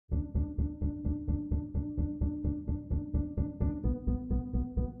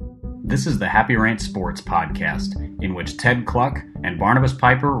This is the Happy Rant Sports podcast, in which Ted Cluck and Barnabas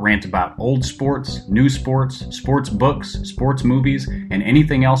Piper rant about old sports, new sports, sports books, sports movies, and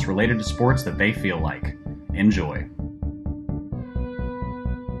anything else related to sports that they feel like. Enjoy.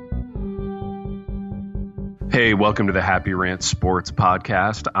 Hey, welcome to the Happy Rant Sports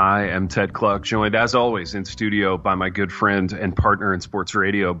podcast. I am Ted Cluck, joined as always in studio by my good friend and partner in sports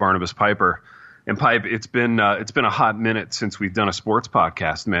radio, Barnabas Piper. And Pipe, it's been a hot minute since we've done a sports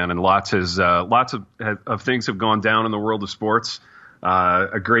podcast, man, and lots of things have gone down in the world of sports.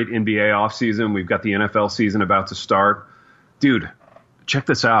 A great NBA offseason. We've got the NFL season about to start. Dude, check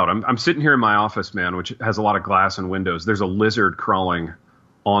this out. I'm sitting here in my office, man, which has a lot of glass and windows. There's a lizard crawling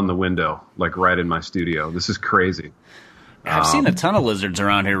on the window, like right in my studio. This is crazy. I've seen a ton of lizards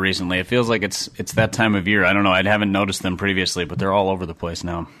around here recently. It feels like it's that time of year. I don't know. I haven't noticed them previously, but they're all over the place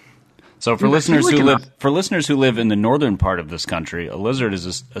now. So for listeners who live in the northern part of this country, a lizard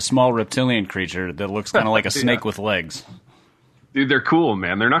is a small reptilian creature that looks kind of like a snake with legs. Dude, they're cool,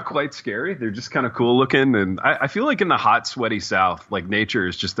 man. They're not quite scary. They're just kind of cool looking. And I feel like in the hot, sweaty South, like nature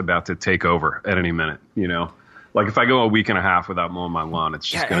is just about to take over at any minute, you know? Like if I go a week and a half without mowing my lawn, it's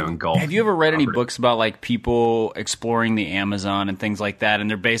just going to engulf. Have you ever read any books about like people exploring the Amazon and things like that? And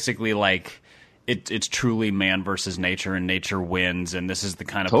they're basically like, it's truly man versus nature, and nature wins. And this is the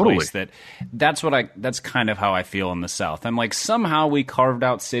kind of place that's kind of how I feel in the South. I'm like, somehow we carved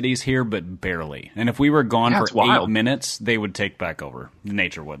out cities here, but barely. And if we were gone for 8 minutes, they would take back over.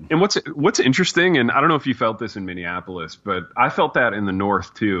 Nature would. And what's interesting, and I don't know if you felt this in Minneapolis, but I felt that in the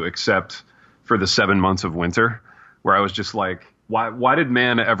North too, except for the 7 months of winter, where I was just like, why did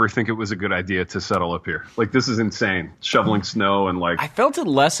man ever think it was a good idea to settle up here? Like, this is insane. Shoveling snow and like... I felt it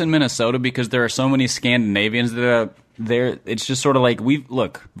less in Minnesota because there are so many Scandinavians that are there. It's just sort of like,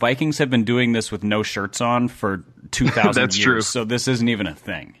 Vikings have been doing this with no shirts on for 2,000 That's years. true. So this isn't even a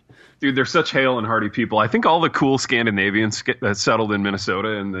thing. Dude, they're such hale and hearty people. I think all the cool Scandinavians that settled in Minnesota,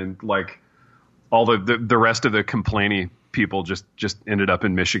 and then like all the rest of the complaining people just ended up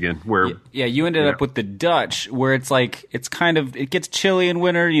in Michigan, where you ended up with the Dutch, where it's like it gets chilly in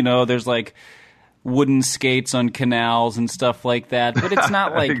winter, you know, there's like wooden skates on canals and stuff like that, but it's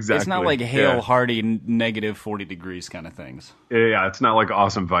not like it's not like hail hardy negative 40 degrees kind of things. Yeah, it's not like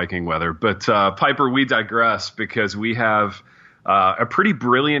awesome Viking weather. But Piper, we digress because we have a pretty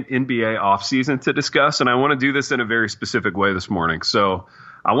brilliant NBA offseason to discuss, and I want to do this in a very specific way this morning. So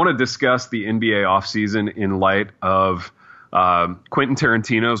I want to discuss the NBA offseason in light of Quentin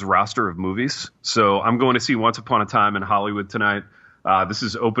Tarantino's roster of movies. So I'm going to see Once Upon a Time in Hollywood tonight. This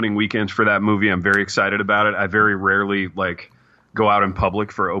is opening weekend for that movie. I'm very excited about it. I very rarely go out in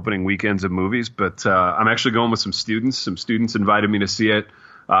public for opening weekends of movies, but I'm actually going with some students. Some students invited me to see it.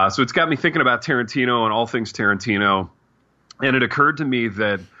 So it's got me thinking about Tarantino and all things Tarantino. And it occurred to me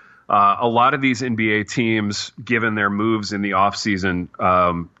that a lot of these NBA teams, given their moves in the offseason,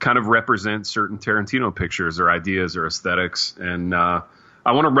 kind of represent certain Tarantino pictures or ideas or aesthetics. And I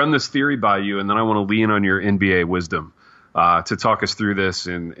want to run this theory by you, and then I want to lean on your NBA wisdom to talk us through this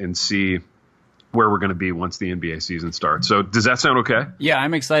and see where we're going to be once the NBA season starts. So does that sound okay? Yeah,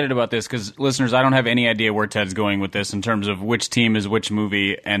 I'm excited about this because, listeners, I don't have any idea where Ted's going with this in terms of which team is which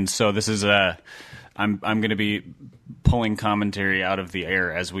movie. And so this is I'm going to be pulling commentary out of the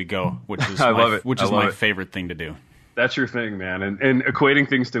air as we go, which is my favorite thing to do. That's your thing, man. And equating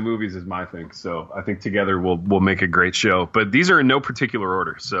things to movies is my thing. So I think together we'll make a great show. But these are in no particular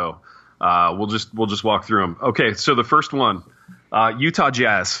order, so we'll just walk through them. Okay, so the first one, Utah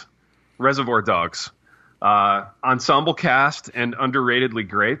Jazz, Reservoir Dogs, ensemble cast and underratedly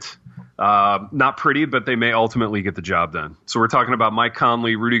great. Not pretty, but they may ultimately get the job done. So we're talking about Mike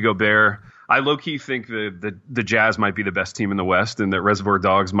Conley, Rudy Gobert. I low-key think the Jazz might be the best team in the West, and that Reservoir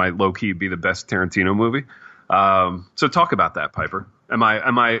Dogs might low-key be the best Tarantino movie. So talk about that, Piper. Am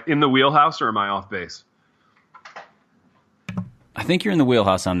I in the wheelhouse or am I off base? I think you're in the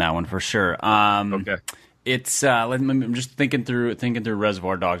wheelhouse on that one for sure. Okay. It's I'm just thinking through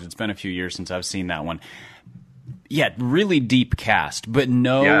Reservoir Dogs. It's been a few years since I've seen that one. Yeah, really deep cast, but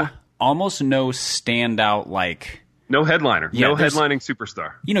almost no standout like. No headliner, no headlining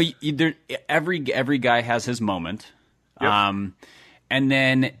superstar. You know, every guy has his moment. Yep. And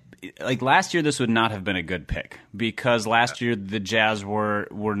then, like last year, this would not have been a good pick because last year the Jazz were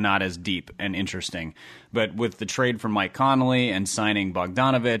not as deep and interesting. But with the trade for Mike Conley and signing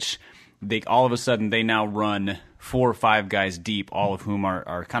Bogdanovich, all of a sudden they now run 4 or 5 guys deep, all of whom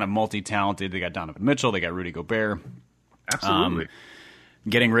are kind of multi-talented. They got Donovan Mitchell, they got Rudy Gobert. Absolutely.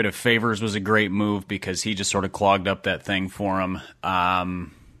 Getting rid of Favors was a great move because he just sort of clogged up that thing for him.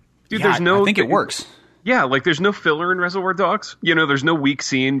 Dude, I think it works. Yeah, like there's no filler in Reservoir Dogs. You know, there's no weak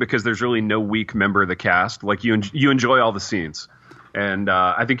scene because there's really no weak member of the cast. Like you enjoy all the scenes. And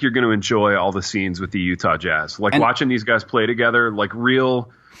I think you're going to enjoy all the scenes with the Utah Jazz. Like watching these guys play together, like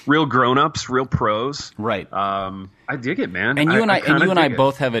real grown-ups, real pros. Right. I dig it, man. And you and I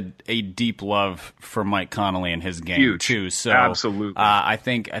both have a deep love for Mike Connolly and his game too. So absolutely. I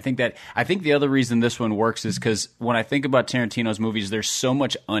think the other reason this one works is because when I think about Tarantino's movies, there's so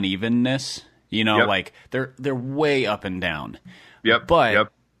much unevenness. You know, like they're way up and down. Yep.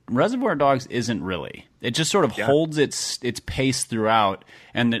 But Reservoir Dogs isn't really. It just sort of holds its pace throughout,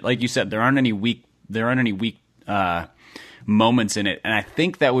 and like you said, there aren't any weak moments in it. And I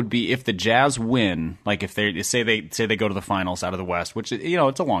think that would be if the Jazz win, like if they say they go to the finals out of the West, which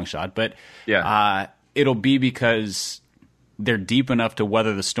it's a long shot, but it'll be because they're deep enough to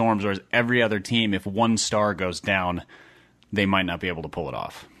weather the storms. Whereas every other team, if one star goes down, they might not be able to pull it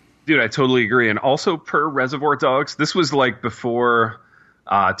off. Dude, I totally agree. And also per Reservoir Dogs, this was like before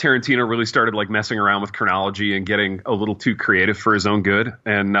Tarantino really started like messing around with chronology and getting a little too creative for his own good.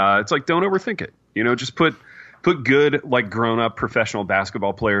 And it's like, don't overthink it. You know, just put good, like grown up professional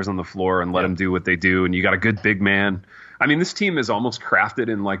basketball players on the floor and let them do what they do. And you got a good big man. I mean, this team is almost crafted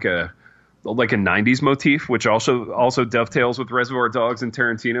in like a 90s motif, which also dovetails with Reservoir Dogs and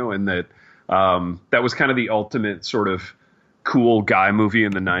Tarantino. And that was kind of the ultimate sort of cool guy movie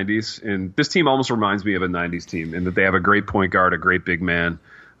in the 90s. And this team almost reminds me of a 90s team in that they have a great point guard, a great big man.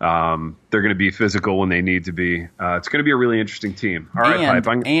 They're going to be physical when they need to be. It's going to be a really interesting team. All right,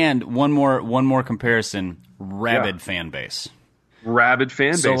 Pipe. And one more comparison, rabid fan base. Rabid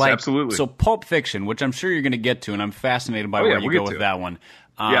fan base, absolutely. So Pulp Fiction, which I'm sure you're going to get to, and I'm fascinated by where you go with that one.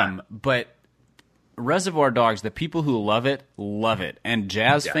 But Reservoir Dogs, the people who love it, and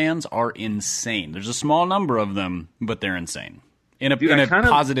Jazz fans are insane. There's a small number of them, but they're insane in a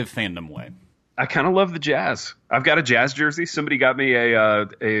positive fandom way. I kind of love the Jazz. I've got a Jazz jersey. Somebody got me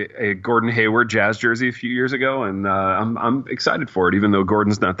a Gordon Hayward Jazz jersey a few years ago, and I'm excited for it, even though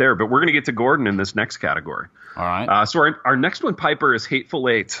Gordon's not there. But we're going to get to Gordon in this next category. All right. So our next one, Piper, is Hateful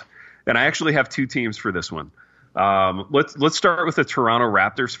Eight, and I actually have two teams for this one. Let's start with the Toronto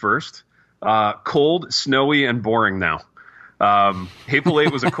Raptors first. Cold, snowy, and boring now. Hateful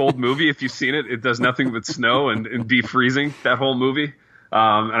Eight was a cold movie. If you've seen it, it does nothing but snow and be freezing, that whole movie.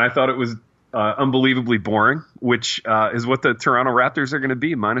 And I thought it was unbelievably boring, which is what the Toronto Raptors are going to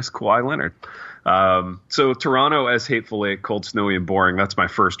be, minus Kawhi Leonard. So Toronto as Hateful Eight, cold, snowy, and boring. That's my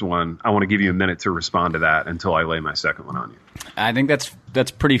first one. I want to give you a minute to respond to that until I lay my second one on you. I think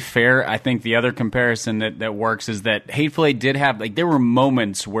that's pretty fair. I think the other comparison that works is that Hateful Eight did have, like, there were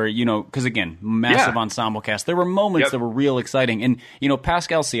moments where, you know, because again, massive ensemble cast, there were moments that were real exciting. And, you know,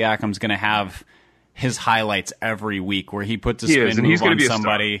 Pascal Siakam's going to have his highlights every week where he puts a spin move on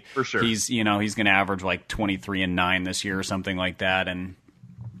somebody. For sure. He's going to average like 23-9 this year or something like that. And,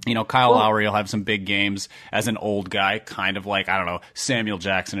 you know, Kyle Lowry will have some big games as an old guy, kind of like, I don't know, Samuel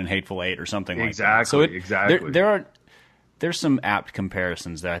Jackson in Hateful Eight or something like that. So exactly. There's some apt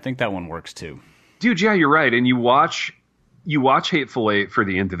comparisons there. I think that one works too. Dude, yeah, you're right. And you watch Hateful Eight for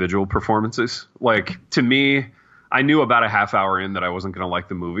the individual performances. Like, to me, I knew about a half hour in that I wasn't going to like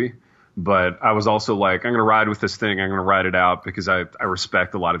the movie. But I was also like, I'm going to ride with this thing. I'm going to ride it out because I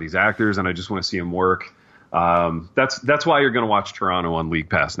respect a lot of these actors and I just want to see them work. That's why you're going to watch Toronto on League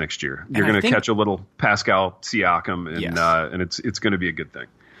Pass next year. You're going to catch a little Pascal Siakam, and it's going to be a good thing.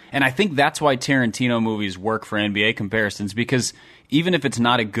 And I think that's why Tarantino movies work for NBA comparisons, because even if it's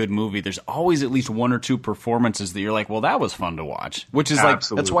not a good movie, there's always at least one or two performances that you're like, well, that was fun to watch. Which is like,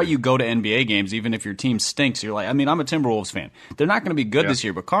 that's why you go to NBA games, even if your team stinks. You're like, I mean, I'm a Timberwolves fan. They're not going to be good this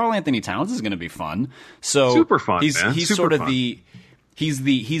year, but Karl Anthony Towns is going to be fun. So super fun, he's man. He's sort of he's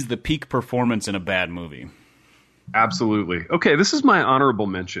the peak performance in a bad movie. Absolutely. Okay, this is my honorable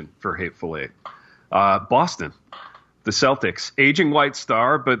mention for Hateful Eight. Boston. The Celtics, aging white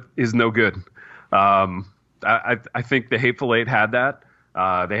star, but is no good. I think the Hateful Eight had that.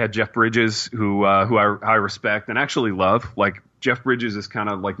 They had Jeff Bridges, who I respect and actually love. Like, Jeff Bridges is kind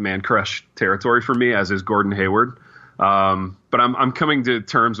of like man crush territory for me, as is Gordon Hayward. But I'm coming to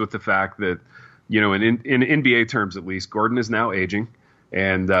terms with the fact that, you know, in NBA terms at least, Gordon is now aging.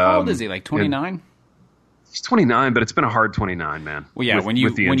 And how old is he? Like 29? He's 29, but it's been a hard 29, man. Well, yeah, when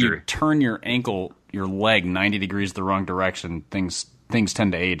you turn your leg 90 degrees the wrong direction, things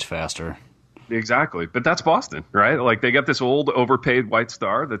tend to age faster. Exactly. But that's Boston, right? Like, they got this old overpaid white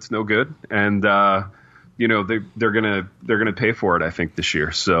star that's no good, and you know, they're gonna pay for it, I think, this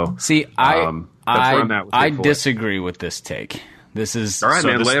year. So see, I disagree with this take. This is all right,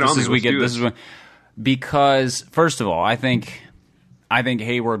 man. Lay it on me. Because first of all, I think I think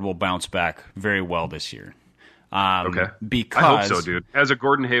Hayward will bounce back very well this year. Okay. Because I hope so, dude. As a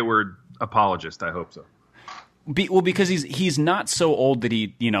Gordon Hayward apologist, I hope so. Because he's not so old that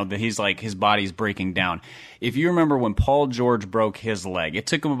that he's like his body's breaking down. If you remember when Paul George broke his leg, it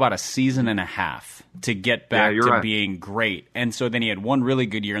took him about a season and a half to get back to right. being great. And so then he had one really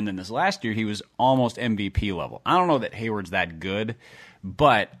good year, and then this last year he was almost MVP level. I don't know that Hayward's that good,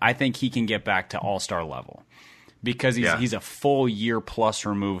 but I think he can get back to all-star level because he's a full year plus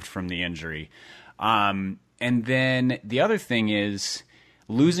removed from the injury. And then the other thing is,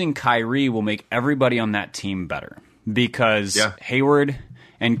 losing Kyrie will make everybody on that team better because Hayward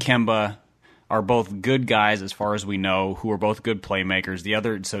and Kemba are both good guys as far as we know, who are both good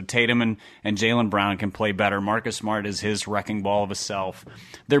playmakers. So Tatum and Jaylen Brown can play better. Marcus Smart is his wrecking ball of a self.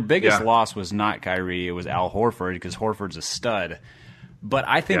 Their biggest loss was not Kyrie, it was Al Horford because Horford's a stud. But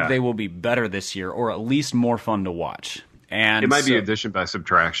I think they will be better this year, or at least more fun to watch. And it might be addition by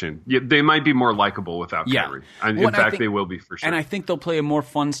subtraction. Yeah, they might be more likable without Kyrie. In fact, they will be for sure. And I think they'll play a more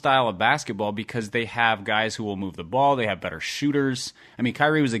fun style of basketball because they have guys who will move the ball. They have better shooters. I mean,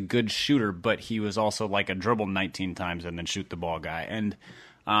 Kyrie was a good shooter, but he was also like a dribble 19 times and then shoot the ball guy. And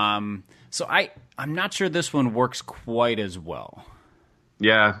so I'm not sure this one works quite as well.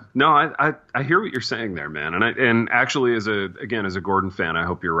 Yeah, no, I hear what you're saying there, man. And actually, as a Gordon fan, I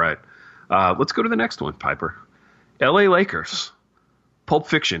hope you're right. Let's go to the next one, Piper. LA Lakers, Pulp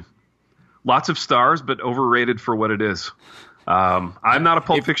Fiction. Lots of stars, but overrated for what it is. I'm not a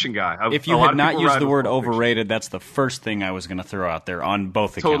Pulp Fiction guy. If you had not used the word overrated, that's the first thing I was going to throw out there on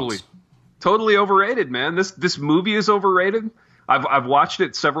both accounts. Totally overrated, man. This movie is overrated. I've watched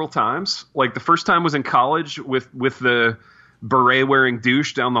it several times. Like the first time was in college with the beret-wearing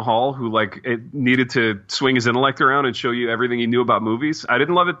douche down the hall who needed to swing his intellect around and show you everything he knew about movies. I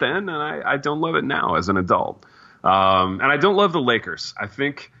didn't love it then, and I don't love it now as an adult. And I don't love the Lakers. I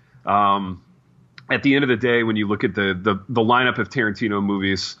think at the end of the day, when you look at the lineup of Tarantino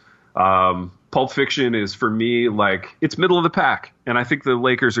movies, Pulp Fiction is, for me, it's middle of the pack. And I think the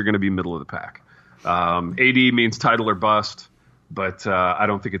Lakers are going to be middle of the pack. AD means title or bust, but I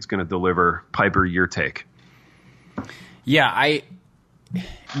don't think it's going to deliver. Piper, your take. Yeah,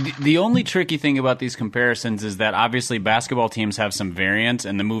 the only tricky thing about these comparisons is that obviously basketball teams have some variance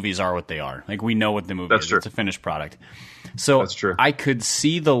and the movies are what they are. Like, we know what the movie is. True. It's a finished product. So that's true. I could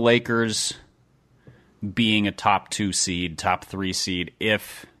see the Lakers being a top 2 seed, top 3 seed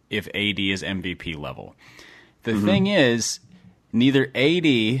if AD is MVP level. The thing is, neither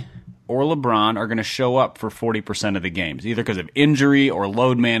AD or LeBron are going to show up for 40% of the games, either because of injury or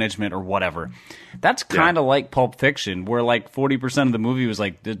load management or whatever. That's kind of like Pulp Fiction, where 40% of the movie was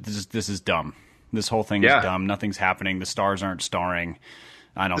like, this is dumb. This whole thing is dumb. Nothing's happening. The stars aren't starring.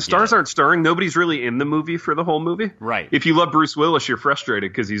 The stars aren't starring. Nobody's really in the movie for the whole movie. Right. If you love Bruce Willis, you're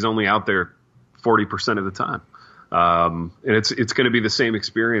frustrated because he's only out there 40% of the time. And it's going to be the same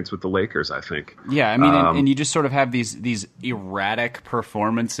experience with the Lakers, I think. Yeah, I mean, and you just sort of have these erratic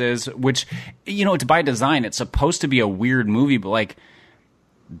performances, which, it's by design. It's supposed to be a weird movie, but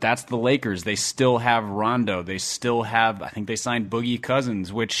that's the Lakers. They still have Rondo. They still have, I think they signed Boogie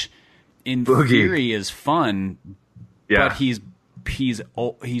Cousins, which in theory is fun. Yeah. But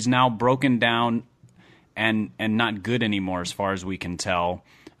he's now broken down and not good anymore as far as we can tell.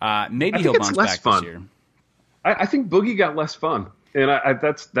 Maybe he'll bounce back this year. I think Boogie got less fun, and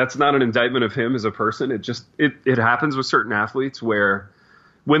that's not an indictment of him as a person. It happens with certain athletes where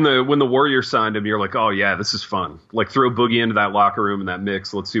when the Warriors signed him, you're like, oh yeah, this is fun. Throw Boogie into that locker room and that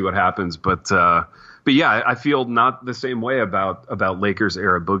mix. Let's see what happens. But yeah, I feel not the same way about Lakers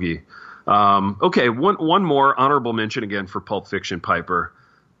era Boogie. Okay, one more honorable mention again for Pulp Fiction, Piper,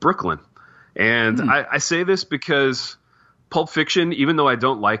 Brooklyn, and I say this because Pulp Fiction, even though I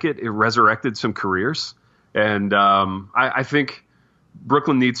don't like it, it resurrected some careers. And I think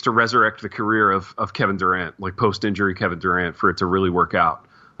Brooklyn needs to resurrect the career of Kevin Durant, post-injury Kevin Durant, for it to really work out.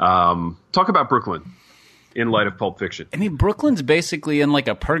 Talk about Brooklyn in light of Pulp Fiction. I mean, Brooklyn's basically in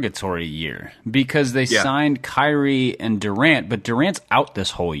a purgatory year because they signed Kyrie and Durant, but Durant's out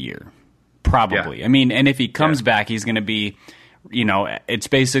this whole year, probably. Yeah. I mean, and if he comes back, he's going to be, it's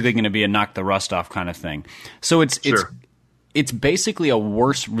basically going to be a knock the rust off kind of thing. So it's basically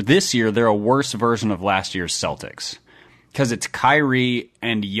this year, they're a worse version of last year's Celtics because it's Kyrie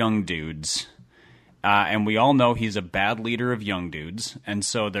and young dudes. And we all know he's a bad leader of young dudes. And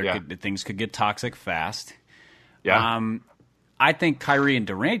so things could get toxic fast. Yeah. I think Kyrie and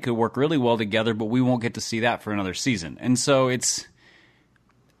Durant could work really well together, but we won't get to see that for another season. And so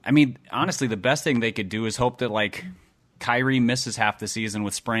honestly, the best thing they could do is hope that Kyrie misses half the season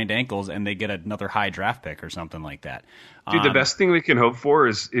with sprained ankles and they get another high draft pick or something like that. Dude, the best thing we can hope for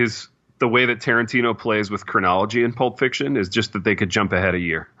is the way that Tarantino plays with chronology in Pulp Fiction is just that they could jump ahead a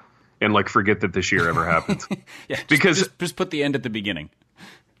year and like forget that this year ever happened. Because just put the end at the beginning.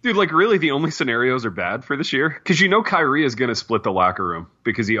 Dude, like really the only scenarios are bad for this year because Kyrie is going to split the locker room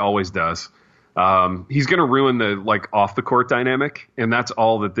because he always does. He's going to ruin the like off the court dynamic, and that's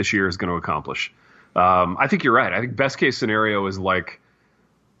all that this year is going to accomplish. I think you're right. I think best case scenario is like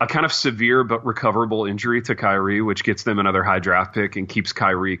a kind of severe but recoverable injury to Kyrie, which gets them another high draft pick and keeps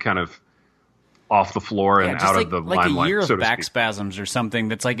Kyrie kind of off the floor and out of the limelight. Like a year of back spasms or something.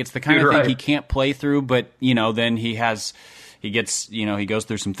 That's like it's the kind of thing he can't play through, but then he goes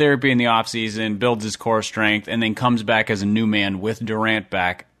through some therapy in the offseason, builds his core strength, and then comes back as a new man with Durant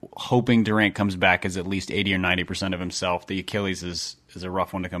back, hoping Durant comes back as at least 80 or 90% of himself. The Achilles is a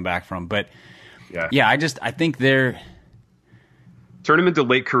rough one to come back from. But I think they're turn him into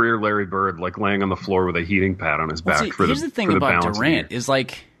late career Larry Bird, like laying on the floor with a heating pad on his back. Here's the thing about Durant is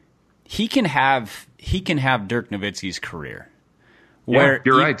like he can have Dirk Nowitzki's career. Where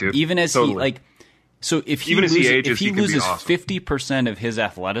you're right, dude. Even as totally. if he loses 50% of his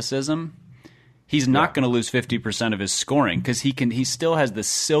athleticism, he's not going to lose 50% of his scoring because he still has the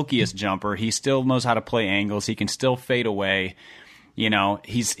silkiest jumper. He still knows how to play angles. He can still fade away. He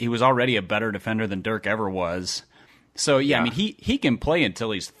was already a better defender than Dirk ever was. So I mean he can play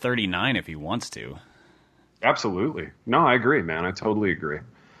until he's 39 if he wants to. Absolutely. No, I agree, man. I totally agree.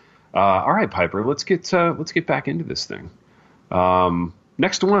 All right, Piper, let's get back into this thing.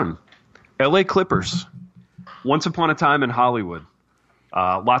 Next one. LA Clippers. Once upon a time in Hollywood.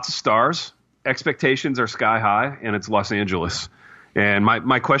 Lots of stars. Expectations are sky high, and it's Los Angeles. And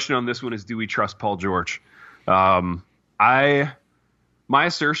my question on this one is, do we trust Paul George? My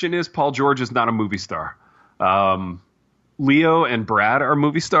assertion is Paul George is not a movie star. Leo and Brad are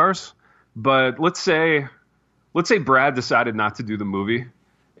movie stars, but let's say Brad decided not to do the movie,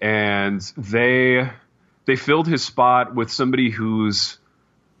 and they filled his spot with somebody who's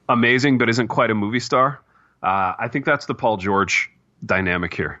amazing but isn't quite a movie star. I think that's the Paul George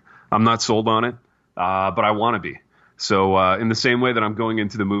dynamic here. I'm not sold on it, but I want to be. So in the same way that I'm going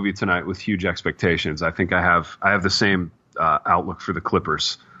into the movie tonight with huge expectations, I think I have the same outlook for the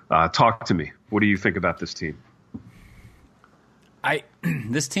Clippers. Talk to me. What do you think about this team?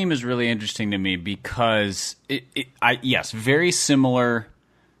 This team is really interesting to me because very similar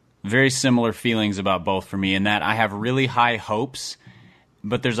feelings about both for me in that I have really high hopes,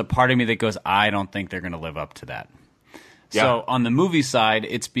 but there's a part of me that goes, I don't think they're going to live up to that. Yeah. So on the movie side,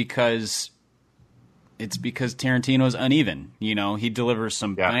 it's because Tarantino is uneven. He delivers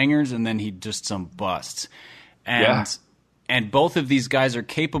some bangers and then he just some busts. And both of these guys are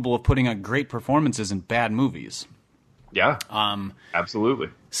capable of putting on great performances in bad movies. Yeah, absolutely.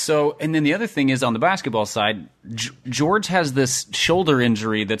 So, and then the other thing is on the basketball side, George has this shoulder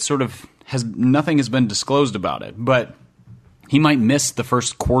injury that sort of nothing has been disclosed about it, but he might miss the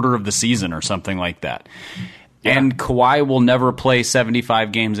first quarter of the season or something like that. Yeah. And Kawhi will never play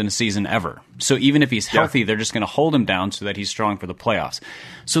 75 games in a season ever. So even if he's healthy, they're just going to hold him down so that he's strong for the playoffs.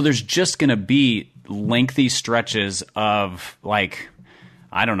 So there's just going to be lengthy stretches of like,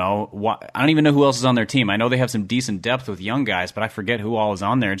 I don't know. I don't even know who else is on their team. I know they have some decent depth with young guys, but I forget who all is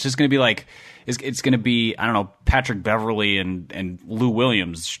on there. It's just going to be like, it's going to be, I don't know, Patrick Beverly and Lou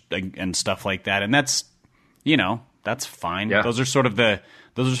Williams and stuff like that. And that's, that's fine. Yeah. Those are sort of the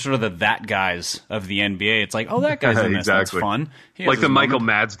that guys of the NBA. It's like, oh, that guy's in this. That's fun. Like the Michael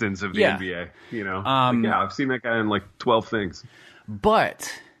Madsdens of the NBA. I've seen that guy in like 12 things.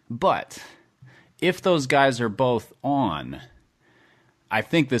 But if those guys are both on, I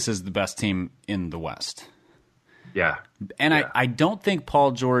think this is the best team in the West. Yeah. And I don't think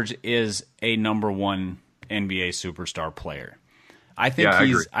Paul George is a number one NBA superstar player. I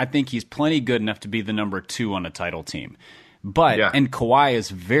think he's plenty good enough to be the number 2 on a title team. But and Kawhi is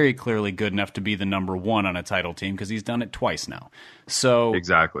very clearly good enough to be the number 1 on a title team because he's done it twice now. So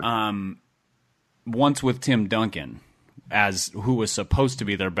exactly. Once with Tim Duncan, who was supposed to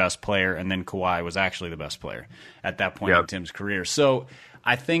be their best player, and then Kawhi was actually the best player at that point in Tim's career. So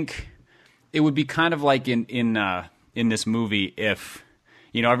I think it would be kind of like in this movie if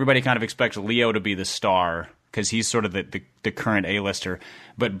everybody kind of expects Leo to be the star because he's sort of the current A-lister,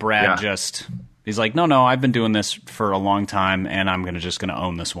 but Brad he's like, no, I've been doing this for a long time, and I'm just going to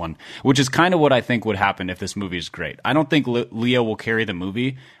own this one, which is kind of what I think would happen if this movie is great. I don't think Leo will carry the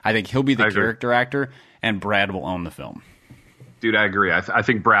movie. I think he'll be the character actor, and Brad will own the film. Dude, I agree. I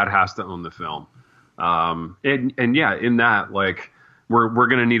think Brad has to own the film. In that, like, we're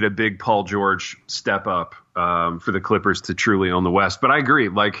going to need a big Paul George step up for the Clippers to truly own the West. But I agree,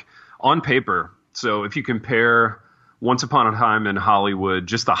 like on paper. So if you compare Once Upon a Time in Hollywood,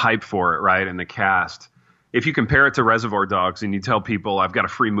 just the hype for it, right, and the cast. If you compare it to Reservoir Dogs and you tell people I've got a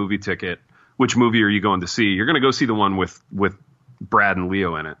free movie ticket, which movie are you going to see? You're going to go see the one with Brad and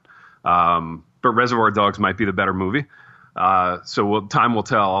Leo in it. But Reservoir Dogs might be the better movie. So time will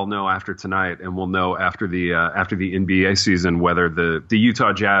tell. I'll know after tonight, and we'll know after the NBA season whether the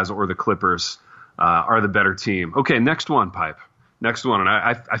Utah Jazz or the Clippers are the better team. Okay, next one, Pipe. Next one, and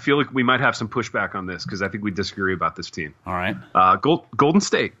I feel like we might have some pushback on this because I think we disagree about this team. All right. Golden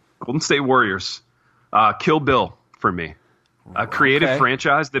State Warriors. Kill Bill for me. A creative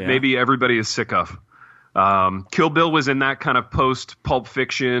franchise that maybe everybody is sick of. Kill Bill was in that kind of post Pulp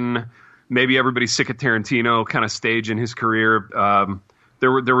Fiction, maybe everybody's sick of Tarantino kind of stage in his career.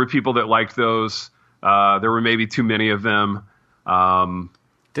 There were people that liked those. There were maybe too many of them.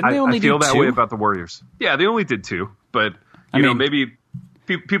 Didn't they only I feel do that two? way about the Warriors. Yeah, they only did two, but you know, maybe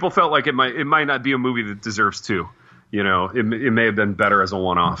people felt like it might not be a movie that deserves two. You know, it may have been better as a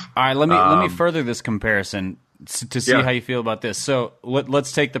one-off. All right, let me further this comparison to see how you feel about this. So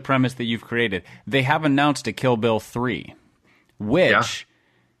let's take the premise that you've created. They have announced a Kill Bill 3, which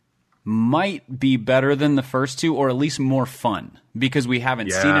might be better than the first two, or at least more fun, because we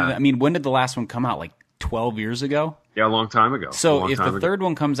haven't seen it. I mean, when did the last one come out? Like 12 years ago? Yeah, a long time ago. So if the third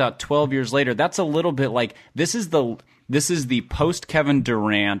one comes out 12 years later, that's a little bit like this is the post Kevin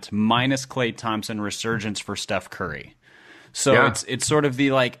Durant minus Klay Thompson resurgence for Steph Curry. So it's sort of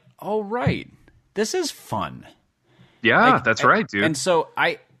the like, oh right, this is fun. Yeah, like, that's right, dude. And so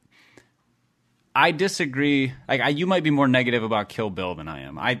I disagree. Like you might be more negative about Kill Bill than I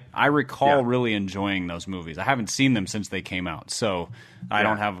am. I recall really enjoying those movies. I haven't seen them since they came out, so I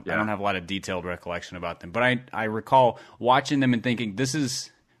don't have a lot of detailed recollection about them. But I recall watching them and thinking this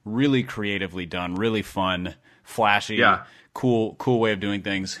is really creatively done, really fun, flashy, cool way of doing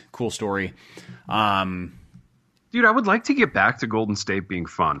things, cool story. Dude, I would like to get back to Golden State being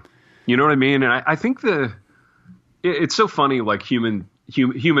fun. You know what I mean? And I think it's so funny, like human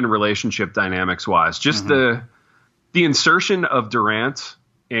relationship dynamics wise, just the insertion of Durant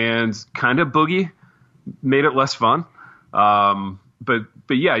and kind of Boogie made it less fun. But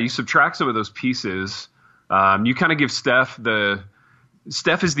yeah, you subtract some of those pieces. You kind of give Steph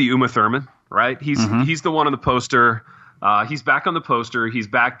is the Uma Thurman, right? He's the one on the poster. He's back on the poster. He's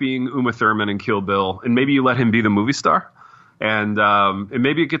back being Uma Thurman in Kill Bill, and maybe you let him be the movie star, and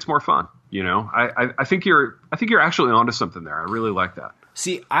maybe it gets more fun. You know, I think you're actually onto something there. I really like that.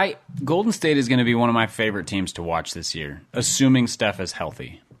 See, Golden State is going to be one of my favorite teams to watch this year, assuming Steph is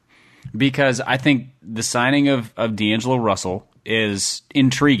healthy, because I think the signing of D'Angelo Russell is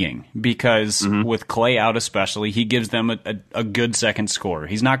intriguing because with Klay out especially, he gives them a good second scorer.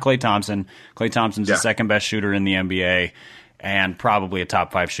 He's not Klay Thompson. Klay Thompson's the second best shooter in the NBA and probably a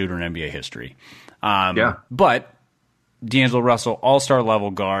top 5 shooter in NBA history. But D'Angelo Russell, all-star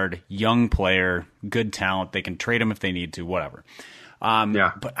level guard, young player, good talent. They can trade him if they need to, whatever.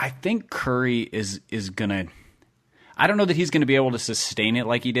 But I think Curry is going to – I don't know that he's going to be able to sustain it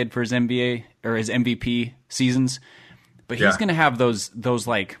like he did for his NBA or his MVP seasons. But he's going to have those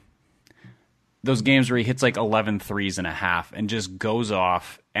games where he hits like 11 threes and a half and just goes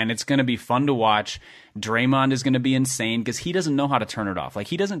off, and it's going to be fun to watch. Draymond is going to be insane because he doesn't know how to turn it off. Like,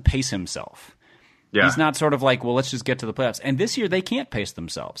 he doesn't pace himself. Yeah. He's not sort of like, well, let's just get to the playoffs. And this year they can't pace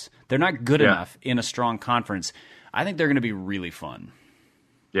themselves. They're not good enough in a strong conference. I think they're going to be really fun.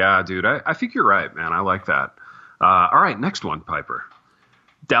 Yeah, dude, I think you're right, man. I like that. All right, next one, Piper.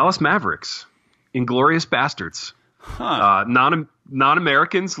 Dallas Mavericks, Inglourious Bastards.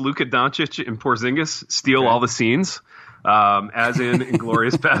 Non-Americans, Luka Doncic and Porzingis steal all the scenes, as in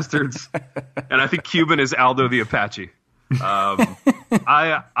Inglourious Bastards. And I think Cuban is Aldo the Apache.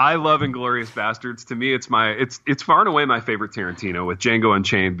 I love Inglourious Bastards. To me, it's far and away my favorite Tarantino, with Django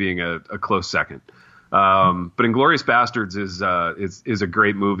Unchained being a close second. But Inglourious Bastards is a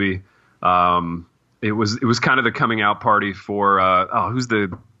great movie. It was kind of the coming out party for who's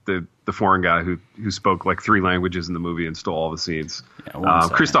the foreign guy who spoke like 3 languages in the movie and stole all the scenes.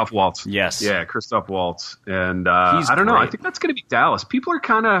 Christoph Waltz. Yes. Yeah, Christoph Waltz. And I don't know. I think that's going to be Dallas. People are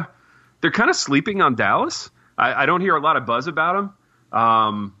kind of sleeping on Dallas. I don't hear a lot of buzz about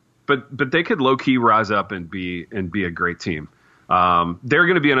them. But they could low key rise up and be a great team. They're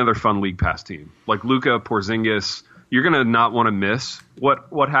going to be another fun league pass team. Like Luka, Porzingis, you're going to not want to miss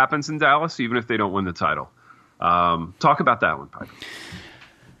what happens in Dallas, even if they don't win the title. Talk about that one, Piper.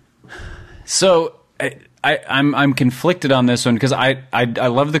 So I'm conflicted on this one because I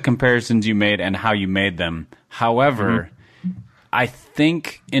love the comparisons you made and how you made them. However, I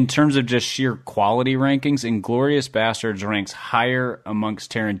think in terms of just sheer quality rankings, Inglourious Basterds ranks higher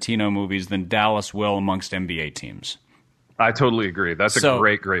amongst Tarantino movies than Dallas will amongst NBA teams. I totally agree. That's a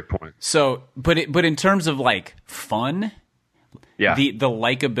great point. So, but in terms of like fun, the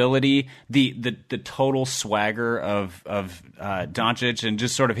likability, the total swagger of Doncic, and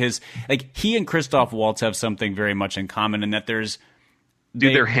just sort of his, like, he and Christoph Waltz have something very much in common in that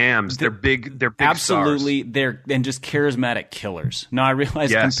they're hams. They're big absolutely stars. They're and just charismatic killers. Now, I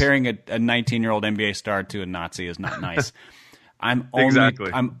realize comparing a 19-year-old NBA star to a Nazi is not nice. I'm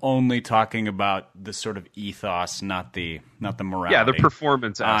only talking about the sort of ethos, not the morality. Yeah, the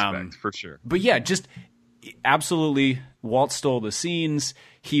performance aspect for sure. But yeah, just absolutely, Walt stole the scenes.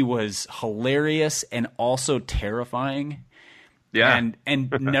 He was hilarious and also terrifying. Yeah,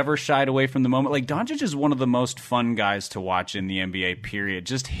 and never shied away from the moment. Like, Doncic is one of the most fun guys to watch in the NBA. Period.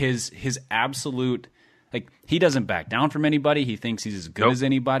 Just his absolute. Like, he doesn't back down from anybody. He thinks he's as good as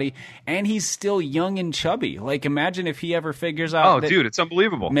anybody. And he's still young and chubby. Like, imagine if he ever figures out dude, it's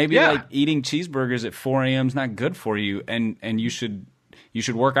unbelievable. Maybe, like, eating cheeseburgers at 4 a.m. is not good for you, and you should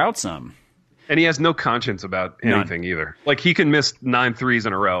work out some. And he has no conscience about anything either. Like, he can miss 9 threes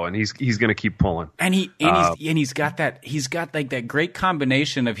in a row, and he's going to keep pulling. And he's got like that great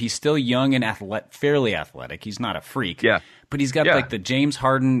combination of he's still young and fairly athletic. He's not a freak. Yeah. But he's got like the James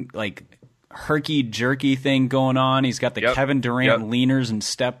Harden, like, herky jerky thing going on. He's got the Kevin Durant leaners and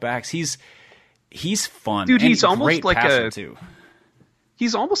step backs. He's fun. Dude, he's almost like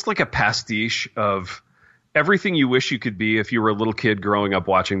he's almost like a pastiche of everything you wish you could be if you were a little kid growing up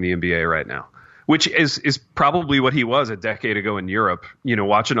watching the NBA right now, which is probably what he was a decade ago in Europe,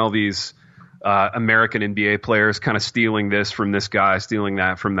 watching all these American NBA players kind of stealing this from this guy, stealing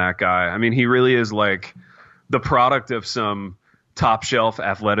that from that guy. I mean, he really is like the product of some top shelf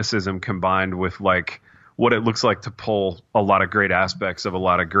athleticism combined with like what it looks like to pull a lot of great aspects of a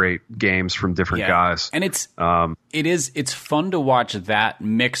lot of great games from different guys. And it's fun to watch that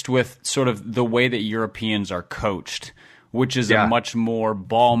mixed with sort of the way that Europeans are coached, which is a much more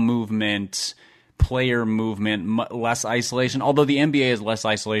ball movement, player movement, less isolation. Although the NBA is less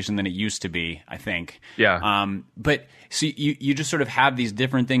isolation than it used to be, I think. Yeah. But so you just sort of have these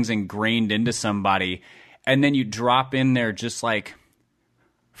different things ingrained into somebody. And then you drop in there just like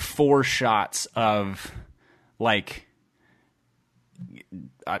 4 shots of like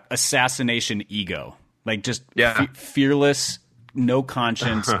assassination ego, like just fearless, no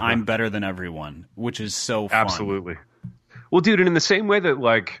conscience. I'm better than everyone, which is so fun. Absolutely. Well, dude, and in the same way that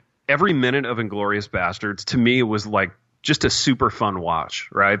like every minute of Inglourious Basterds to me was like just a super fun watch,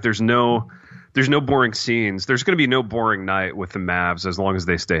 right? There's no boring scenes. There's going to be no boring night with the Mavs as long as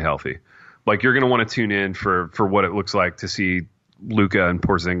they stay healthy. Like, you're going to want to tune in for what it looks like to see Luka and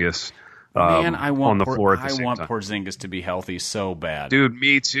Porzingis on the floor at the same time. I want Porzingis to be healthy so bad. Dude,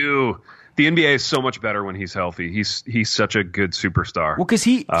 me too. The NBA is so much better when he's healthy. He's such a good superstar. Well, because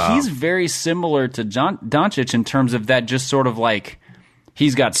he's very similar to Doncic in terms of that, just sort of like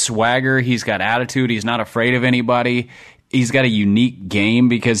he's got swagger, he's got attitude, he's not afraid of anybody. He's got a unique game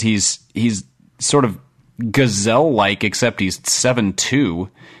because he's sort of gazelle-like, except he's 7'2".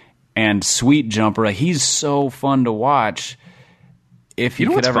 And sweet jumper. He's so fun to watch if he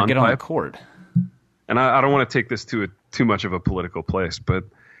could ever get on the court. And I don't want to take this to too much of a political place, but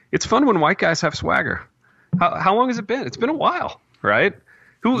it's fun when white guys have swagger. How long has it been? It's been a while, right?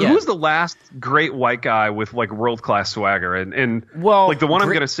 Who's the last great white guy with like world-class swagger? And like the one I'm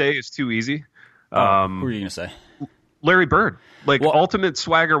going to say is too easy. Who are you going to say? Larry Bird. Ultimate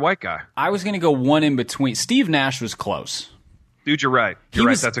swagger white guy. I was going to go one in between. Steve Nash was close. Dude, you're right.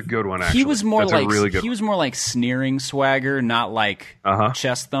 That's a good one, actually. He was more That's a really good one. was more like sneering swagger, not like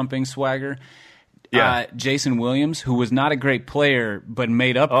chest thumping swagger. Yeah. Jason Williams, who was not a great player, but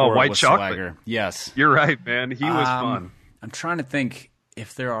made up for it with swagger. Yes. You're right, man. He was fun. I'm trying to think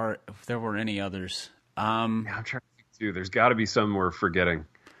if there were any others. I'm trying to think too. There's got to be some we're forgetting.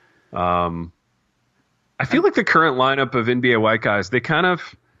 I feel like the current lineup of NBA white guys,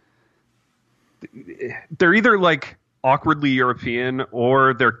 they're either like awkwardly European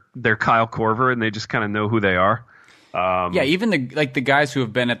or they're Kyle Korver and they just kind of know who they are. Even the guys who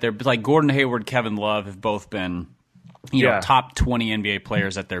have been at their, like Gordon Hayward, Kevin Love have both been top 20 NBA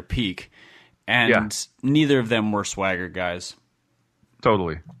players at their peak, and neither of them were swagger guys.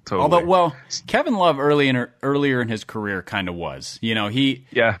 Totally. Although, Kevin Love earlier in his career kind of was. He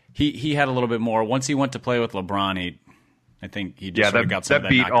had a little bit more. Once he went to play with LeBron, I think he just sort of got some of that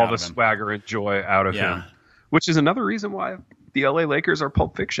beat knocked all out the of him. swagger and joy out of him. Which is another reason why the LA Lakers are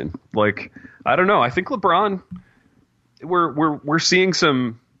Pulp Fiction. Like, I don't know. I think LeBron, we're seeing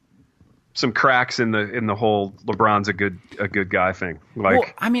some some cracks in the whole LeBron's a good guy thing. Like, well,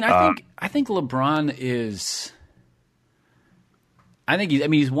 I mean, I think LeBron is.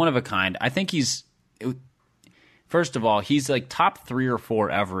 He's one of a kind. I think he's. First of all, he's like top 3 or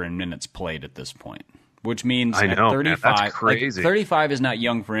 4 ever in minutes played at this point, which means I know, 35. man, that's crazy. 35 is not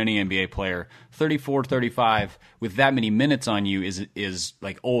young for any NBA player. 34, 35 with that many minutes on you is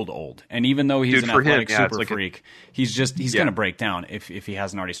like old. And even though he's an athletic super freak, he's going to break down if he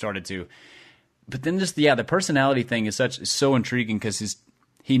hasn't already started to. But then just the personality thing is so intriguing because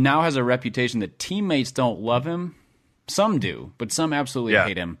he now has a reputation that teammates don't love him. Some do, but some absolutely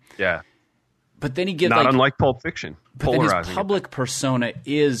hate him. Yeah. But then he gets not unlike Pulp Fiction. But then his public persona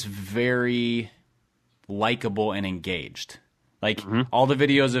is very likable and engaged. Like all the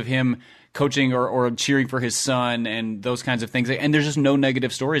videos of him coaching or cheering for his son and those kinds of things. And there's just no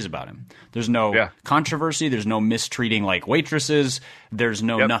negative stories about him. There's no controversy. There's no mistreating like waitresses. There's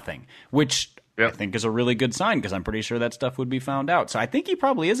no nothing, which I think is a really good sign because I'm pretty sure that stuff would be found out. So I think he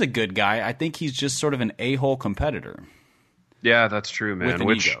probably is a good guy. I think he's just sort of an a-hole competitor. Yeah, that's true, man. With an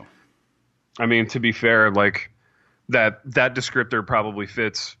ego. I mean, to be fair, like that descriptor probably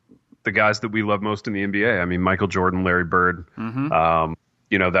fits the guys that we love most in the NBA. I mean, Michael Jordan, Larry Bird.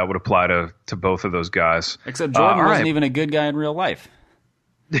 That would apply to both of those guys. Except Jordan wasn't even a good guy in real life.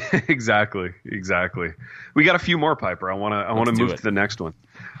 Exactly. We got a few more, Piper. I want to move to the next one.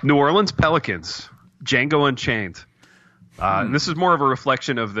 New Orleans Pelicans, Django Unchained. And this is more of a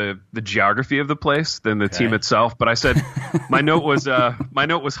reflection of the geography of the place than the team itself. But I said my note was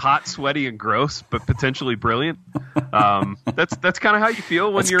hot, sweaty, and gross, but potentially brilliant. That's kind of how you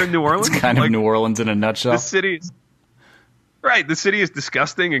feel when you're in New Orleans. It's kind of New Orleans in a nutshell. The city is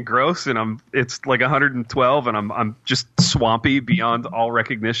disgusting and gross, and it's like 112, and I'm just swampy beyond all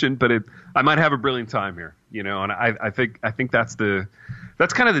recognition. But I might have a brilliant time here, And I think that's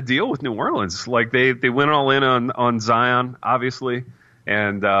kind of the deal with New Orleans. Like they went all in on Zion, obviously,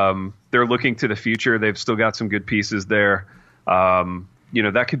 and they're looking to the future. They've still got some good pieces there.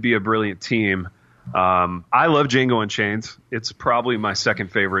 That could be a brilliant team. I love Django Unchained. It's probably my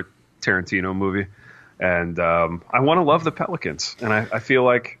second favorite Tarantino movie. And I want to love the Pelicans, and I feel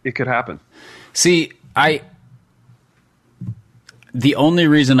like it could happen. See, the only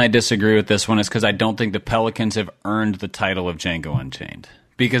reason I disagree with this one is because I don't think the Pelicans have earned the title of Django Unchained.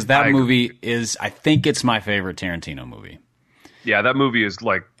 Because that movie is, I think it's my favorite Tarantino movie. Yeah, that movie is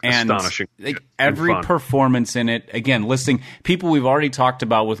astonishing. Like every performance in it, again, listing people we've already talked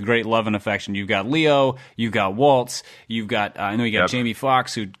about with great love and affection. You've got Leo, you've got Waltz, you've got Jamie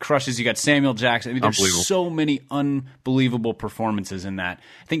Foxx who crushes. You got Samuel Jackson. I mean, there's so many unbelievable performances in that.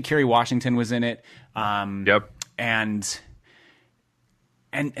 I think Kerry Washington was in it. And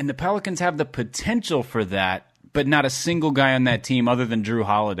the Pelicans have the potential for that, but not a single guy on that team other than Drew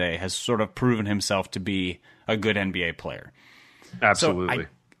Holiday has sort of proven himself to be a good NBA player. Absolutely.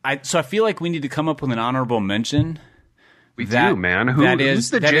 So I feel like we need to come up with an honorable mention. We do, man. That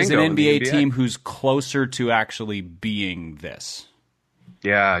is an NBA team who's closer to actually being this.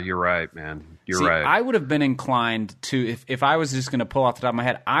 Yeah, you're right, man. You're right. I would have been inclined to, if I was just going to pull off the top of my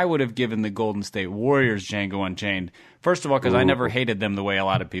head, I would have given the Golden State Warriors Django Unchained. First of all, because I never hated them the way a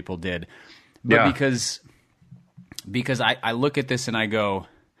lot of people did. But because I look at this and I go,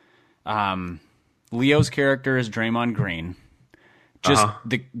 Leo's character is Draymond Green. Just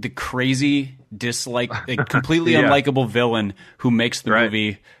the crazy, completely unlikable villain who makes the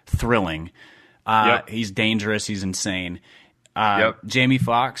movie thrilling. He's dangerous. He's insane. Jamie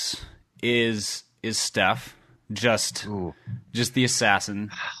Foxx is Steph, just the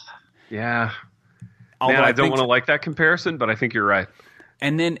assassin. Yeah. Man, I don't want to like that comparison, but I think you're right.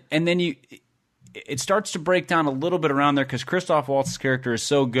 And then it starts to break down a little bit around there because Christoph Waltz's character is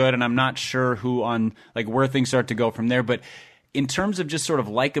so good, and I'm not sure where things start to go from there, but. In terms of just sort of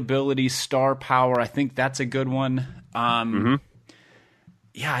likability, star power, I think that's a good one. Yeah,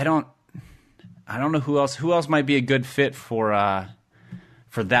 I don't know who else might be a good fit for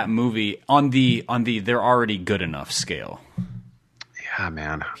that movie on the they're already good enough scale. Yeah,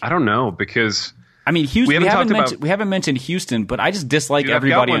 man, I don't know because I mean Houston. We haven't mentioned Houston, but I just dislike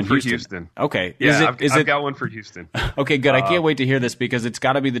everybody on Houston. Okay, yeah, I've got one for Houston. Okay, good. I can't wait to hear this because it's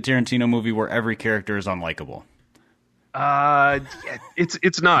got to be the Tarantino movie where every character is unlikable.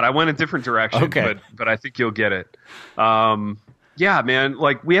 It's not. I went a different direction, but I think you'll get it. Yeah, man.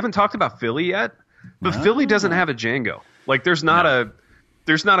 Like we haven't talked about Philly yet, but Philly doesn't have a Django. Like there's not a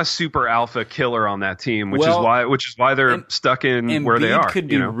super alpha killer on that team, which is why they're stuck in where they are. Could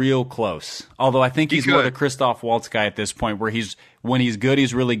be real close. Although I think he's more the Christoph Waltz guy at this point, where when he's good,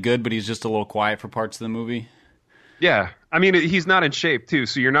 he's really good, but he's just a little quiet for parts of the movie. Yeah, I mean, he's not in shape too,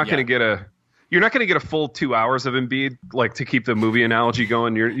 so you're not going to get a full 2 hours of Embiid, like, to keep the movie analogy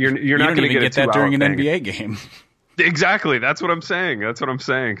going. You're not going to get that during an NBA game. Exactly. That's what I'm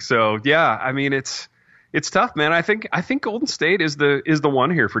saying. So yeah, I mean, it's tough, man. I think Golden State is the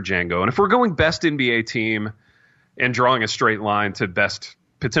one here for Django. And if we're going best NBA team and drawing a straight line to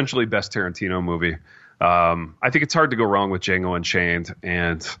potentially best Tarantino movie, I think it's hard to go wrong with Django Unchained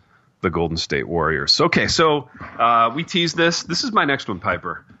and the Golden State Warriors. Okay, so we teased this. This is my next one,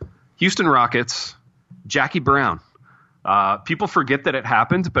 Piper. Houston Rockets, Jackie Brown. People forget that it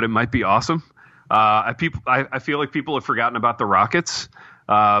happened, but it might be awesome. I feel like people have forgotten about the Rockets,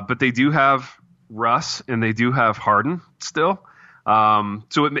 but they do have Russ and they do have Harden still.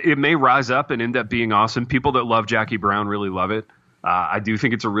 So it may rise up and end up being awesome. People that love Jackie Brown really love it. I do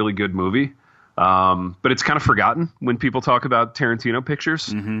think it's a really good movie. But it's kind of forgotten when people talk about Tarantino pictures.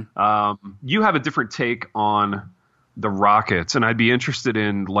 Mm-hmm. You have a different take on the Rockets, and I'd be interested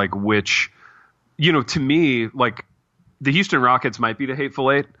in, like, which, to me, like, the Houston Rockets might be the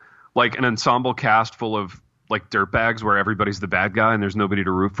Hateful Eight, like an ensemble cast full of, like, dirtbags where everybody's the bad guy and there's nobody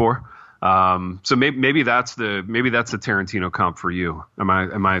to root for. So maybe that's the Tarantino comp for you. Am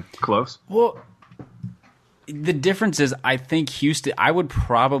I close? Well, the difference is, I think I would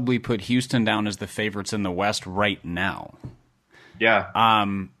probably put Houston down as the favorites in the West right now. Yeah.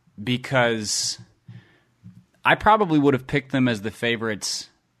 Because I probably would have picked them as the favorites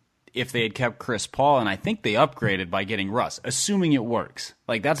if they had kept Chris Paul, and I think they upgraded by getting Russ, assuming it works.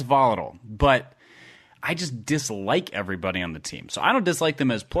 Like, that's volatile. But I just dislike everybody on the team. So I don't dislike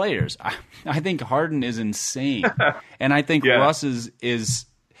them as players. I think Harden is insane. And I think Russ is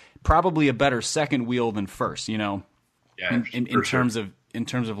probably a better second wheel than first, in terms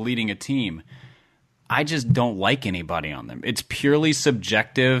of leading a team. I just don't like anybody on them. It's purely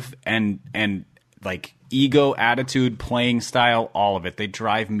subjective and like ego, attitude, playing style, all of it. They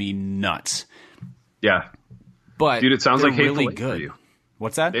drive me nuts. Yeah. But dude, it sounds like Hateful really Eight good. for you.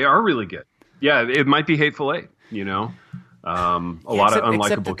 What's that? They are really good. Yeah, it might be Hateful Eight, a lot of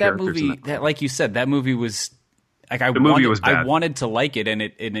unlikable characters. Movie, that, like you said, that movie was like I wanted to like it, and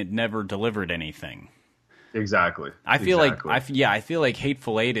it never delivered anything. Exactly. I feel like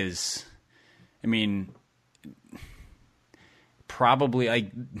Hateful Eight is, I mean, probably,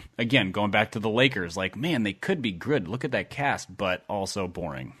 like, again, going back to the Lakers, like, man, they could be good. Look at that cast, but also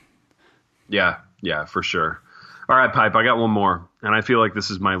boring. Yeah, for sure. All right, Pipe, I got one more, and I feel like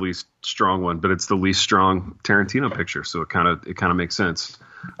this is my least strong one, but it's the least strong Tarantino picture, so it kind of makes sense.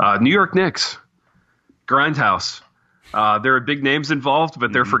 New York Knicks, Grindhouse. There are big names involved,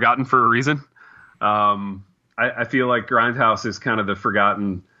 but they're forgotten for a reason. I feel like Grindhouse is kind of the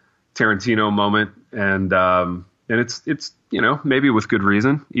forgotten Tarantino moment, and it's maybe with good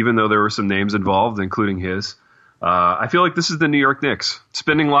reason, even though there were some names involved, including his. I feel like this is the New York Knicks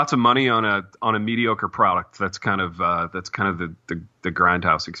spending lots of money on a mediocre product. That's kind of the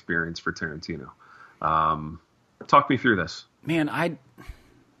Grindhouse experience for Tarantino. Talk me through this, man. I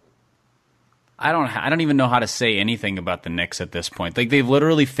don't even know how to say anything about the Knicks at this point. Like, they've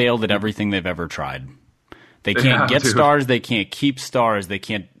literally failed at everything they've ever tried. They can't get stars. They can't keep stars. They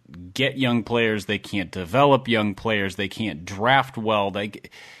can't get young players. They can't develop young players. They can't draft well.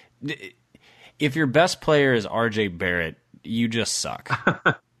 If your best player is R.J. Barrett, you just suck.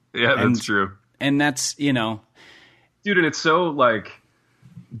 Yeah, that's true. And that's, dude, and it's so, like,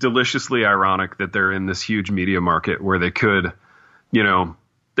 deliciously ironic that they're in this huge media market where they could,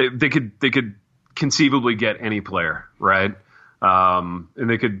 they could conceivably get any player, right? And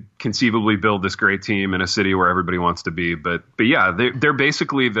they could conceivably build this great team in a city where everybody wants to be. But yeah, they're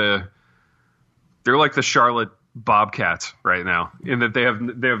basically they're like the Charlotte Bobcats right now, in that they have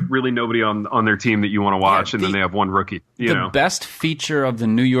really nobody on their team that you want to watch, and then they have one rookie. The best feature of the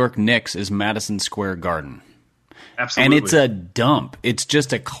New York Knicks is Madison Square Garden. Absolutely. And it's a dump. It's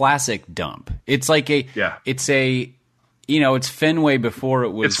just a classic dump. It's like it's Fenway before it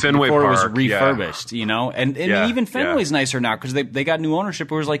was refurbished, and even Fenway's nicer now because they got new ownership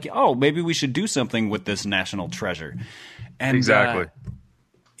who was like, oh, maybe we should do something with this national treasure. And exactly.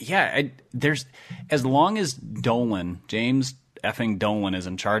 There's, as long as James effing Dolan is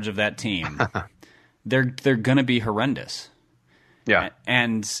in charge of that team, they're gonna be horrendous. Yeah.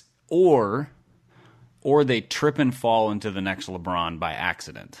 Or they trip and fall into the next LeBron by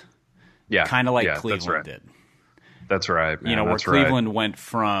accident. Yeah. Kind of like Cleveland did. That's right, man. Where Cleveland went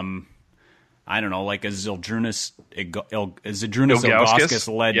from, I don't know, like a Zydrunas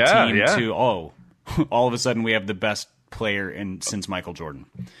Ilgauskas-led team to, all of a sudden we have the best player since Michael Jordan.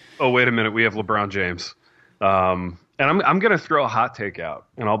 Oh, wait a minute. We have LeBron James. And I'm going to throw a hot take out,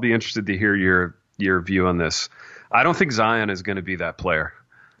 and I'll be interested to hear your view on this. I don't think Zion is going to be that player.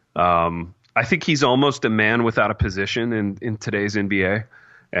 I think he's almost a man without a position in today's NBA.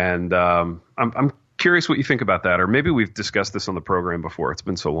 And I'm curious what you think about that. Or maybe we've discussed this on the program before. It's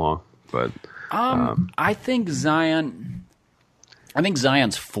been so long. But I think Zion's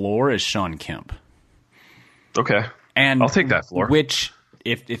floor is Sean Kemp. Okay. And I'll take that floor. Which,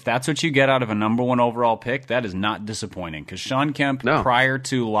 if that's what you get out of a number one overall pick, that is not disappointing. Because Sean Kemp, prior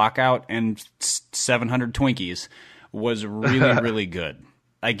to lockout and 700 Twinkies, was really, really good.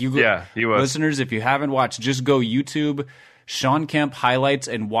 Like he was. Listeners, if you haven't watched, just go YouTube Sean Kemp highlights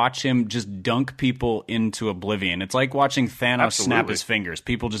and watch him just dunk people into oblivion. It's like watching Thanos snap his fingers.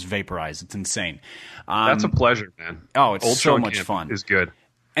 People just vaporize. It's insane. That's a pleasure, man. Oh, it's Old so Sean much Kemp fun. Is good.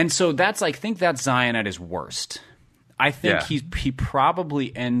 And so I think that's Zion at his worst. I think he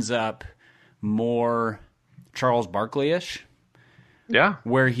probably ends up more Charles Barkley-ish. Yeah.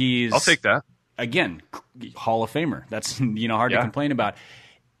 Where he's... I'll take that. Again, Hall of Famer. That's hard to complain about.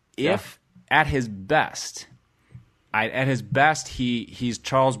 If at his best, he's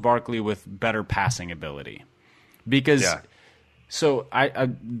Charles Barkley with better passing ability. Because, so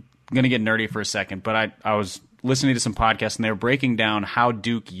I'm going to get nerdy for a second, but I was listening to some podcasts and they were breaking down how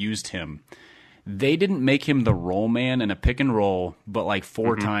Duke used him. They didn't make him the roll man in a pick and roll, but like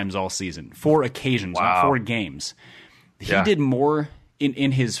 4 times all season. 4 occasions, not 4 games. He did more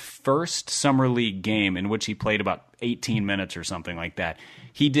in his first summer league game, in which he played about 18 minutes or something like that.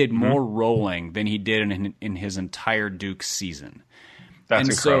 He did more rolling than he did in his entire Duke season. That's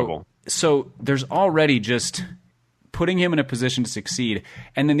incredible. So there's already just putting him in a position to succeed.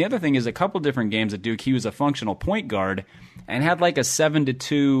 And then the other thing is, a couple different games at Duke, he was a functional point guard and had like a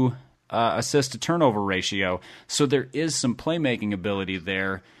 7-to-2 assist to turnover ratio. So there is some playmaking ability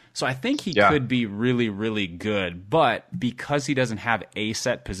there. So I think he could be really, really good. But because he doesn't have a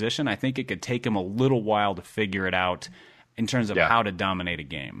set position, I think it could take him a little while to figure it out in terms of how to dominate a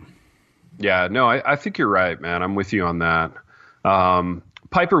game. Yeah, no, I think you're right, man. I'm with you on that.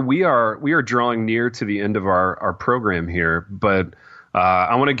 Piper, we are drawing near to the end of our program here, but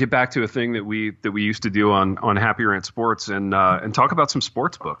I want to get back to a thing that we used to do on Happy Rant Sports and talk about some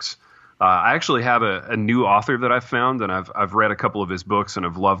sports books. I actually have a new author that I've found, and I've read a couple of his books and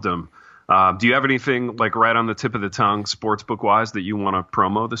have loved them. Do you have anything like right on the tip of the tongue, sports book wise, that you want to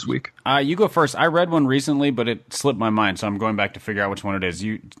promo this week? You go first. I read one recently, but it slipped my mind, so I'm going back to figure out which one it is.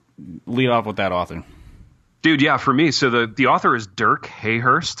 You lead off with that author. Dude, yeah, for me. So the author is Dirk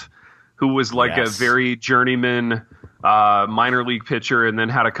Hayhurst, who was like a very journeyman minor league pitcher and then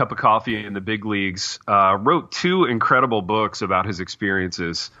had a cup of coffee in the big leagues. Wrote 2 incredible books about his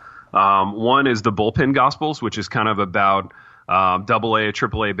experiences. One is The Bullpen Gospels, which is kind of about AA,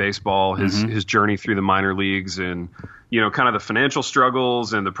 AAA baseball, his journey through the minor leagues and, kind of the financial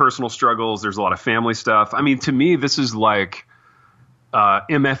struggles and the personal struggles. There's a lot of family stuff. I mean, to me, this is like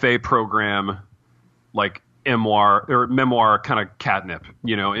MFA program, like memoir kind of catnip,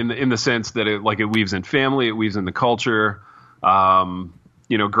 in the sense that it weaves in family, it weaves in the culture.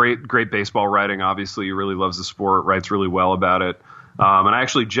 Great baseball writing. Obviously, he really loves the sport, writes really well about it. And I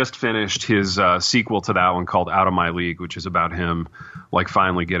actually just finished his sequel to that one called Out of My League, which is about him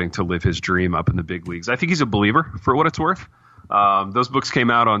finally getting to live his dream up in the big leagues. I think he's a believer, for what it's worth. Those books came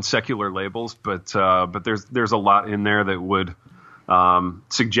out on secular labels, but there's a lot in there that would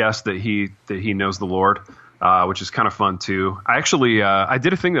suggest that he knows the Lord, which is kind of fun too. I actually I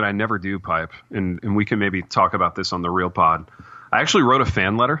did a thing that I never do, Pipe, and we can maybe talk about this on the Real Pod. I actually wrote a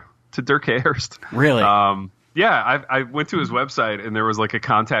fan letter to Dirk Hayhurst. Really? Yeah, I went to his website and there was like a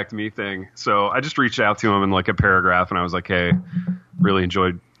contact me thing. So I just reached out to him in like a paragraph and I was like, hey, really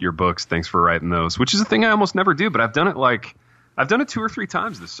enjoyed your books. Thanks for writing those, which is a thing I almost never do, but I've done it 2 or 3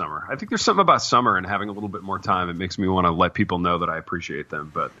 times this summer. I think there's something about summer and having a little bit more time. It makes me want to let people know that I appreciate them.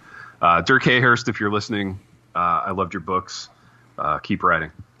 But Dirk Hayhurst, if you're listening, I loved your books. Keep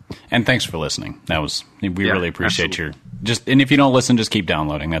writing. And thanks for listening. We really appreciate and if you don't listen, just keep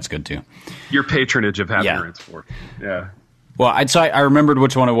downloading. That's good too. Your patronage of Happy Rant Sport. Yeah. Well, I remembered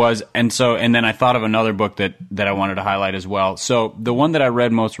which one it was, and then I thought of another book that I wanted to highlight as well. So the one that I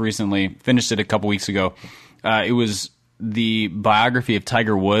read most recently, finished it a couple weeks ago. It was the biography of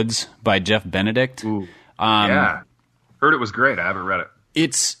Tiger Woods by Jeff Benedict. Ooh. Heard it was great. I haven't read it.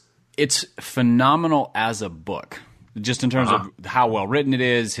 It's phenomenal as a book. Just in terms of how well written it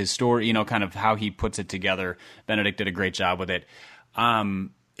is, his story, kind of how he puts it together. Benedict did a great job with it.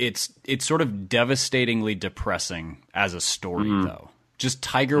 It's sort of devastatingly depressing as a story, though. Just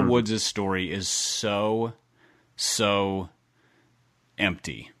Tiger Woods' story is so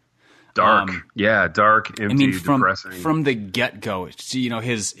empty. Dark. Dark, empty, depressing. From the get-go,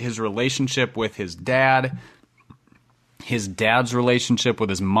 his relationship with his dad, his dad's relationship with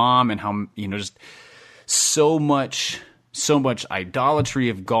his mom, and how, just so much idolatry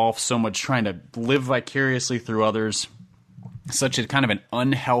of golf, so much trying to live vicariously through others, such a kind of an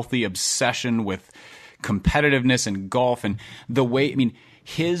unhealthy obsession with competitiveness in golf, and the way,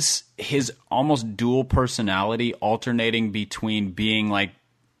 his almost dual personality, alternating between being like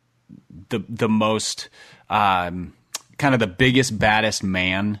the most kind of the biggest, baddest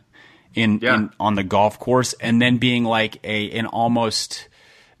man in on the golf course, and then being like an almost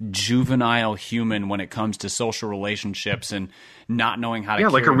juvenile human when it comes to social relationships and not knowing how to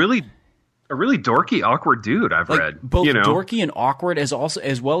like a really dorky, awkward dude. I've read both dorky and awkward,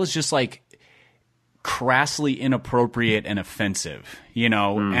 as well as just like crassly inappropriate and offensive,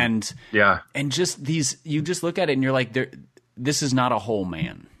 and just these, you just look at it and you're like, this is not a whole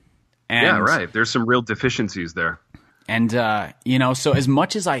man. And, There's some real deficiencies there. And so as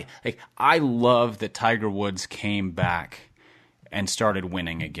much as I love that Tiger Woods came back and started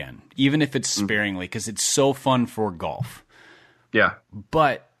winning again, even if it's sparingly, because it's so fun for golf. Yeah.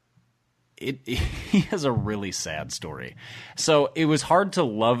 But he has a really sad story. So it was hard to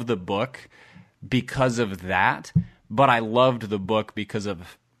love the book because of that, but I loved the book because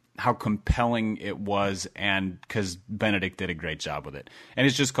of how compelling it was, and because Benedict did a great job with it. And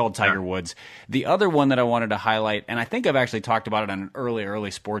it's just called Tiger Woods. The other one that I wanted to highlight, and I think I've actually talked about it on an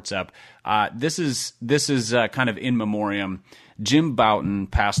early sports app. This is kind of in memoriam. Jim Bouton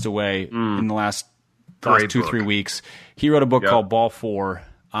passed away in the last 2-3 weeks. He wrote a book called Ball 4.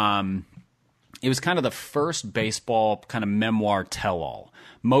 It was kind of the first baseball kind of memoir tell-all.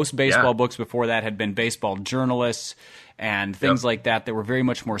 Most baseball books before that had been baseball journalists and things like that were very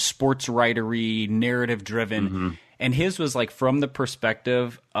much more sports writery, narrative driven. Mm-hmm. And his was like from the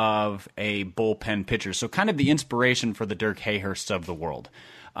perspective of a bullpen pitcher. So kind of the inspiration for the Dirk Hayhursts of the world.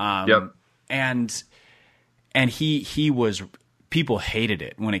 And he was, people hated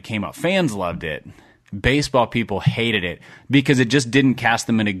it when it came out. Fans loved it. Baseball people hated it because it just didn't cast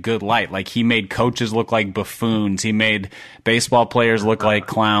them in a good light. Like, he made coaches look like buffoons. He made baseball players look like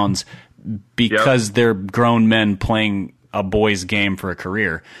clowns because they're grown men playing a boy's game for a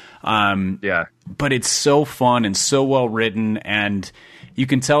career. But it's so fun and so well written, and you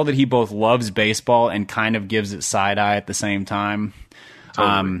can tell that he both loves baseball and kind of gives it side eye at the same time.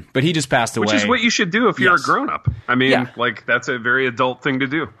 Totally. But he just passed away. Which is what you should do if you're a grown up. I mean, like, that's a very adult thing to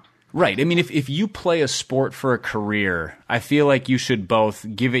do. Right. I mean, if you play a sport for a career, I feel like you should both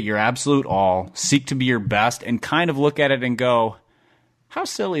give it your absolute all, seek to be your best, and kind of look at it and go, how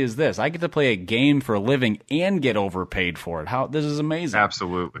silly is this? I get to play a game for a living and get overpaid for it. This is amazing.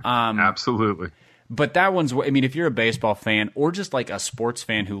 Absolutely. Absolutely. But that one's, I mean, if you're a baseball fan or just like a sports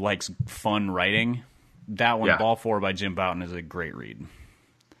fan who likes fun writing, that one, Ball 4 by Jim Bouton, is a great read.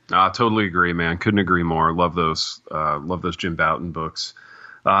 Totally agree, man. Couldn't agree more. Love those Jim Bouton books.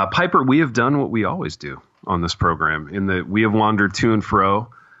 Piper, we have done what we always do on this program, in that we have wandered to and fro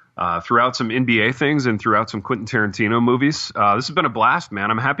throughout some NBA things and throughout some Quentin Tarantino movies. This has been a blast,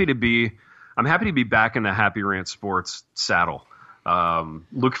 man. I'm happy to be back in the Happy Rant Sports saddle.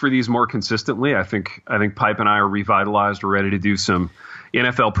 Look for these more consistently. I think Pipe and I are revitalized. We're ready to do some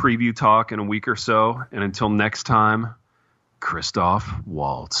NFL preview talk in a week or so. And until next time, Christoph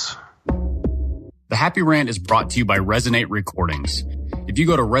Waltz. The Happy Rant is brought to you by Resonate Recordings. If you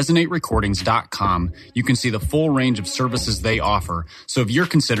go to resonaterecordings.com, you can see the full range of services they offer. So if you're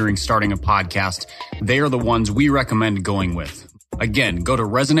considering starting a podcast, they are the ones we recommend going with. Again, go to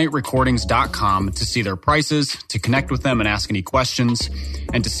resonaterecordings.com to see their prices, to connect with them and ask any questions,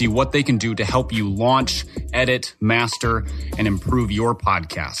 and to see what they can do to help you launch, edit, master, and improve your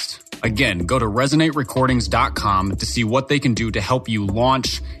podcast. Again, go to resonaterecordings.com to see what they can do to help you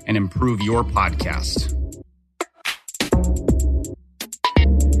launch and improve your podcast.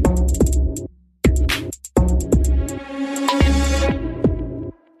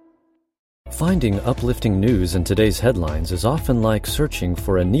 Finding uplifting news in today's headlines is often like searching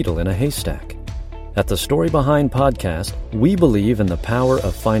for a needle in a haystack. At the Story Behind podcast, we believe in the power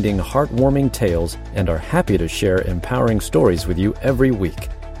of finding heartwarming tales and are happy to share empowering stories with you every week.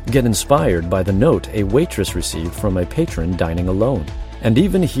 Get inspired by the note a waitress received from a patron dining alone, and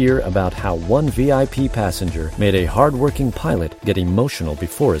even hear about how one VIP passenger made a hardworking pilot get emotional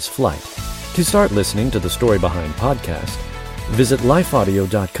before his flight. To start listening to the Story Behind podcast, visit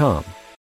lifeaudio.com